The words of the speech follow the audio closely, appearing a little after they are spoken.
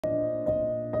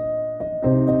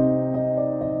Well,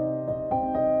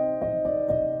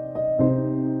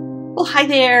 hi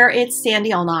there, it's Sandy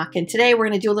Allnock, and today we're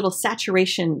going to do a little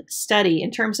saturation study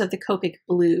in terms of the Copic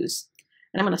Blues.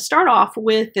 And I'm going to start off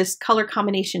with this color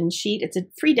combination sheet. It's a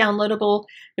free downloadable.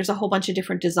 There's a whole bunch of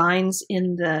different designs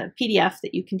in the PDF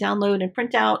that you can download and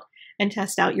print out and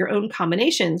test out your own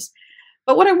combinations.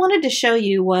 But what I wanted to show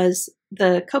you was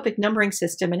the Copic numbering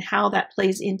system and how that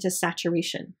plays into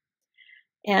saturation.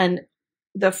 And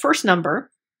the first number,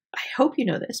 I hope you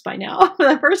know this by now,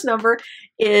 the first number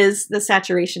is the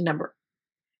saturation number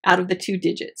out of the 2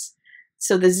 digits.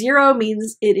 So the 0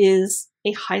 means it is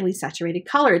a highly saturated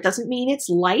color. It doesn't mean it's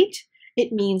light.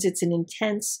 It means it's an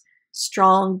intense,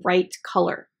 strong, bright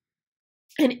color.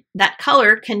 And that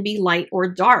color can be light or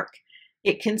dark.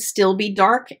 It can still be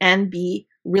dark and be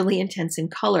really intense in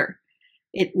color.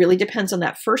 It really depends on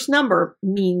that first number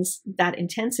means that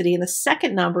intensity. And the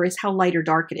second number is how light or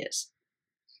dark it is.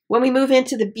 When we move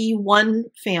into the B1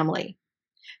 family,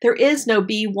 there is no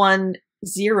B1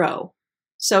 0.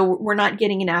 So we're not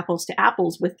getting an apples to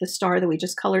apples with the star that we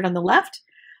just colored on the left,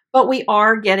 but we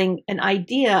are getting an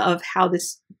idea of how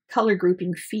this color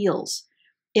grouping feels.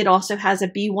 It also has a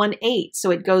B1 8,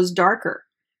 so it goes darker.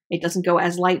 It doesn't go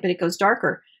as light, but it goes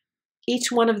darker.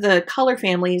 Each one of the color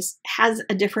families has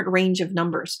a different range of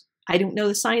numbers. I don't know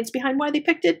the science behind why they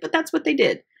picked it, but that's what they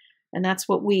did. And that's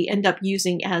what we end up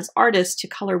using as artists to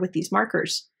color with these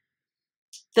markers.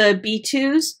 The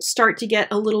B2s start to get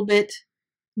a little bit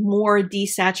more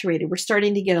desaturated. We're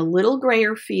starting to get a little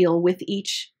grayer feel with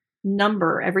each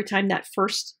number. Every time that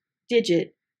first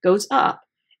digit goes up,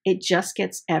 it just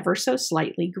gets ever so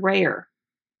slightly grayer.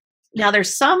 Now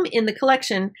there's some in the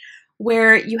collection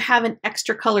where you have an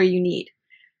extra color you need.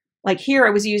 Like here I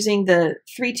was using the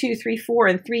 3-2, 3-4,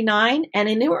 and 3-9, and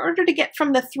in order to get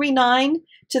from the 3-9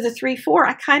 to the 3-4,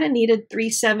 I kind of needed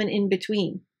 3-7 in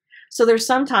between. So there's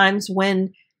sometimes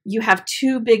when you have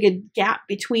too big a gap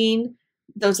between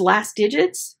those last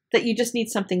digits that you just need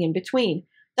something in between.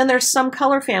 Then there's some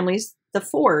color families, the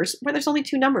 4s, where there's only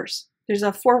 2 numbers. There's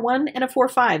a 4-1 and a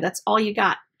 4-5. That's all you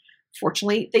got.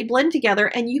 Fortunately, they blend together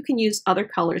and you can use other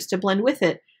colors to blend with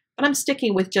it, but I'm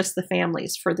sticking with just the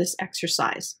families for this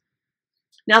exercise.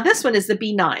 Now this one is the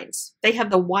B9s. They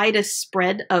have the widest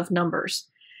spread of numbers.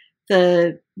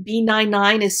 The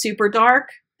B99 is super dark.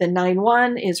 The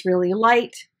 91 is really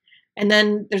light. And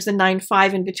then there's a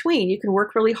 9-5 in between. You can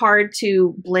work really hard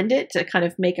to blend it to kind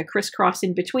of make a crisscross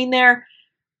in between there,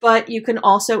 but you can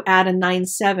also add a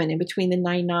 9-7 in between the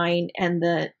 9-9 and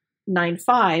the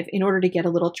 9-5 in order to get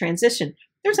a little transition.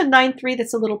 There's a 9-3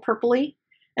 that's a little purpley,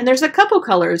 and there's a couple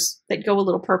colors that go a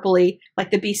little purpley,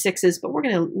 like the B6s, but we're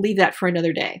going to leave that for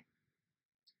another day.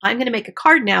 I'm going to make a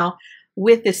card now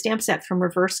with this stamp set from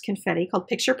Reverse Confetti called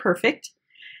Picture Perfect.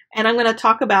 And I'm going to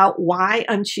talk about why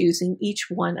I'm choosing each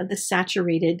one of the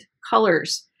saturated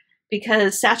colors,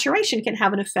 because saturation can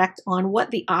have an effect on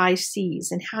what the eye sees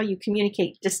and how you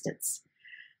communicate distance.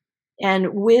 And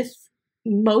with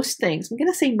most things, I'm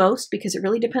going to say most because it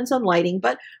really depends on lighting,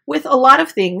 but with a lot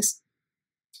of things,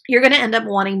 you're going to end up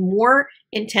wanting more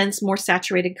intense, more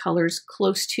saturated colors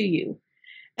close to you.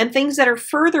 And things that are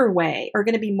further away are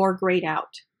going to be more grayed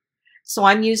out. So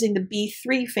I'm using the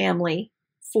B3 family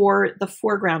for the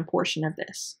foreground portion of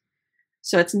this.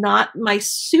 So it's not my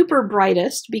super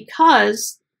brightest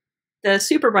because the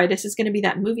super brightest is going to be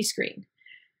that movie screen.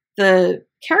 The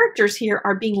characters here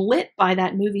are being lit by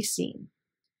that movie scene,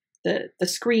 the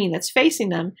screen that's facing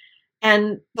them,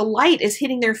 and the light is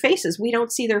hitting their faces. We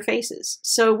don't see their faces.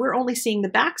 So we're only seeing the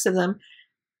backs of them.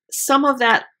 Some of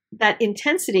that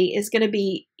intensity is going to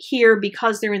be here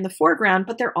because they're in the foreground,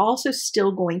 but they're also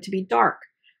still going to be dark.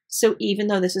 So even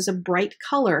though this is a bright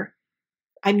color,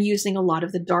 I'm using a lot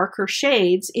of the darker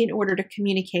shades in order to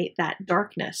communicate that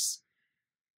darkness.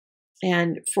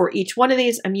 And for each one of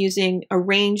these, I'm using a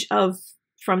range of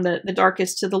from the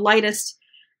darkest to the lightest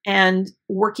and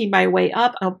working my way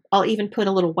up. I'll even put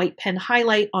a little white pen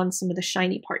highlight on some of the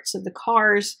shiny parts of the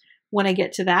cars when I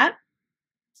get to that.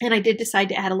 And I did decide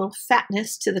to add a little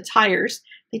fatness to the tires.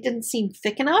 They didn't seem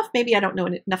thick enough. Maybe I don't know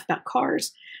enough about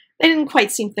cars. They didn't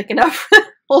quite seem thick enough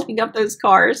holding up those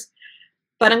cars.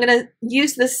 But I'm going to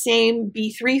use the same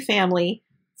B3 family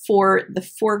for the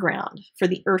foreground, for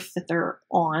the earth that they're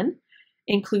on,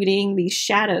 including these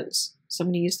shadows. So I'm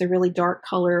going to use the really dark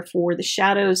color for the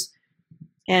shadows.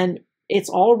 And it's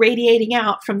all radiating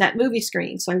out from that movie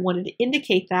screen. So I wanted to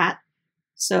indicate that.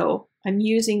 So I'm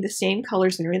using the same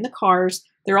colors that are in the cars.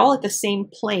 They're all at the same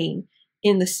plane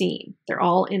in the scene. They're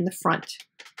all in the front.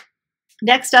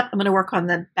 Next up, I'm going to work on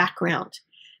the background.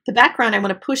 The background I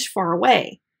want to push far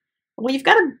away. When you've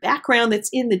got a background that's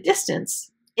in the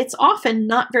distance, it's often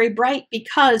not very bright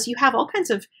because you have all kinds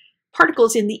of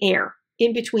particles in the air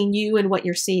in between you and what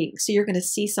you're seeing. So you're going to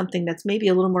see something that's maybe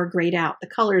a little more grayed out. The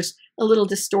color's a little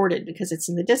distorted because it's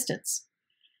in the distance.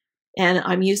 And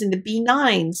I'm using the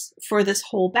B9s for this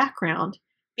whole background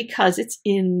because it's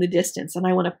in the distance and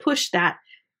I want to push that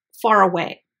far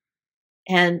away.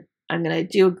 And I'm going to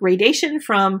do a gradation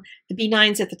from the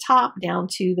B9s at the top down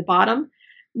to the bottom.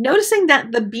 Noticing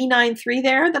that the B9-3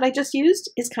 there that I just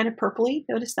used is kind of purpley.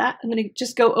 Notice that? I'm going to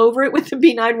just go over it with the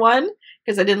B9-1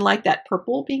 because I didn't like that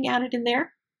purple being added in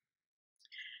there.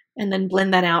 And then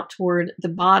blend that out toward the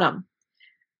bottom.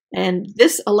 And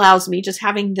this allows me, just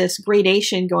having this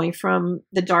gradation going from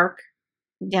the dark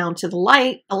down to the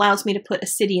light, allows me to put a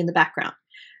city in the background.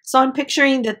 So I'm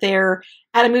picturing that they're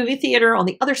at a movie theater on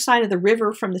the other side of the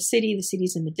river from the city's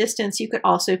in the distance. You could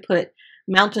also put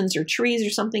mountains or trees or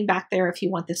something back there if you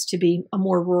want this to be a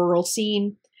more rural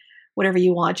scene, whatever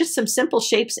you want. Just some simple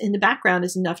shapes in the background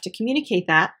is enough to communicate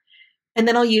that. And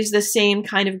then I'll use the same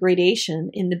kind of gradation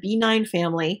in the B9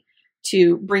 family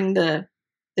to bring the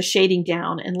shading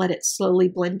down and let it slowly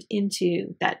blend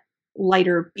into that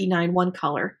lighter B9-1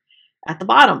 color at the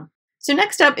bottom. So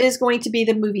next up is going to be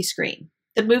the movie screen.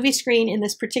 The movie screen in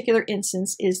this particular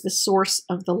instance is the source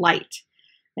of the light.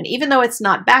 And even though it's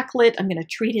not backlit, I'm going to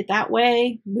treat it that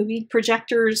way. Movie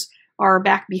projectors are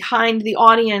back behind the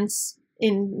audience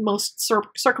in most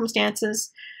circumstances,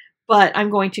 but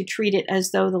I'm going to treat it as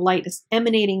though the light is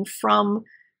emanating from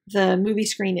the movie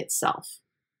screen itself.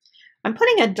 I'm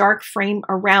putting a dark frame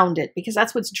around it because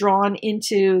that's what's drawn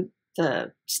into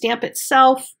the stamp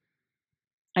itself.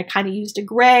 I kind of used a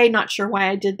gray, not sure why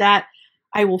I did that.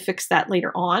 I will fix that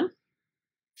later on.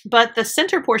 But the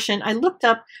center portion, I looked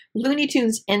up Looney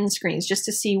Tunes end screens just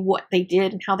to see what they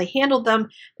did and how they handled them.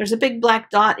 There's a big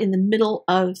black dot in the middle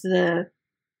of the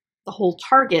whole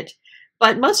target,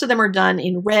 but most of them are done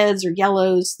in reds or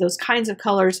yellows, those kinds of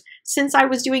colors. Since I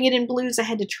was doing it in blues, I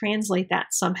had to translate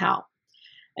that somehow.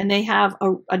 And they have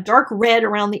a dark red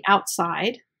around the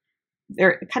outside.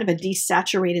 They're kind of a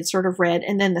desaturated sort of red.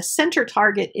 And then the center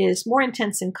target is more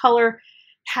intense in color,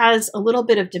 has a little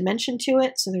bit of dimension to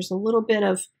it. So there's a little bit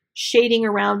of shading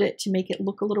around it to make it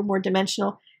look a little more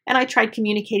dimensional. And I tried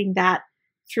communicating that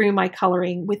through my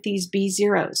coloring with these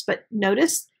B0s. But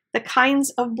notice the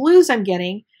kinds of blues I'm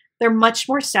getting, they're much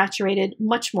more saturated,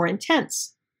 much more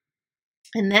intense.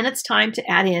 And then it's time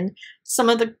to add in some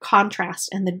of the contrast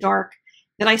and the dark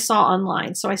that I saw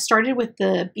online. So I started with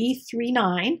the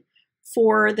B39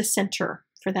 for the center,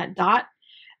 for that dot.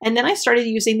 And then I started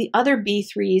using the other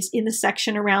B3s in the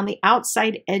section around the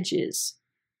outside edges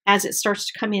as it starts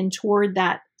to come in toward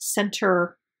that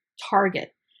center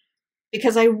target.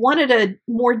 Because I wanted a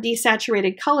more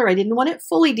desaturated color. I didn't want it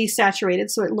fully desaturated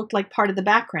so it looked like part of the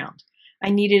background. I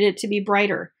needed it to be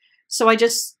brighter. So I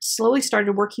just slowly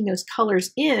started working those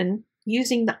colors in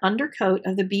using the undercoat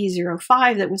of the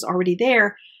B05 that was already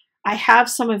there. I have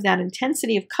some of that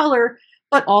intensity of color,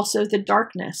 but also the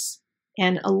darkness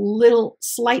and a little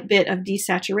slight bit of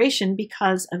desaturation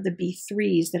because of the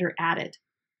B3s that are added.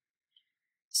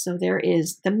 So there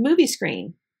is the movie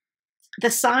screen. The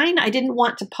sign, I didn't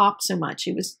want to pop so much.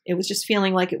 It was just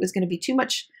feeling like it was going to be too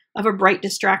much of a bright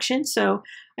distraction. So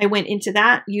I went into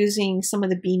that using some of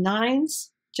the B9s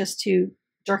just to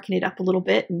darken it up a little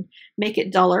bit and make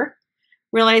it duller.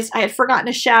 Realized I had forgotten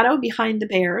a shadow behind the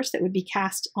bears that would be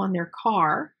cast on their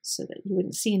car so that you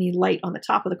wouldn't see any light on the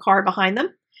top of the car behind them.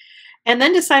 And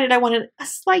then decided I wanted a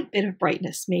slight bit of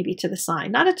brightness maybe to the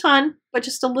sign. Not a ton, but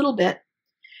just a little bit.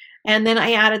 And then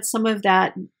I added some of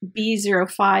that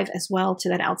B05 as well to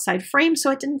that outside frame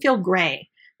so it didn't feel gray.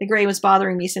 The gray was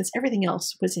bothering me since everything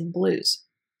else was in blues.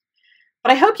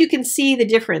 But I hope you can see the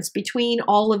difference between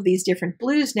all of these different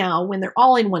blues now when they're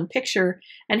all in one picture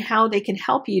and how they can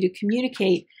help you to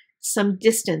communicate some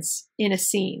distance in a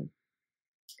scene.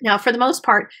 Now, for the most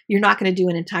part, you're not going to do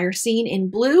an entire scene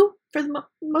in blue for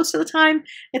most of the time.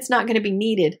 It's not going to be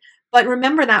needed. But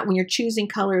remember that when you're choosing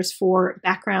colors for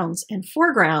backgrounds and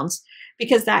foregrounds,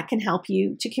 because that can help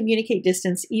you to communicate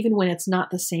distance even when it's not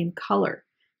the same color.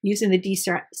 Using the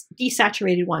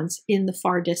desaturated ones in the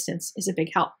far distance is a big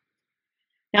help.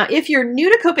 Now, if you're new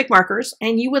to Copic Markers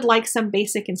and you would like some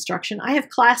basic instruction, I have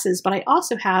classes, but I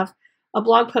also have a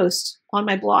blog post on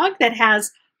my blog that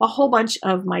has a whole bunch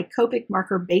of my Copic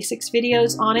Marker basics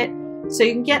videos on it. So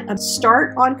you can get a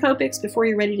start on Copics before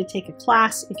you're ready to take a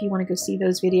class if you want to go see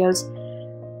those videos.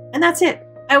 And that's it.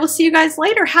 I will see you guys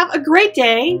later. Have a great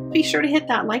day. Be sure to hit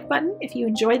that like button if you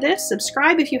enjoyed this.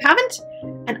 Subscribe if you haven't.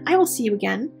 And I will see you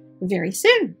again very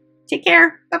soon. Take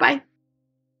care. Bye-bye.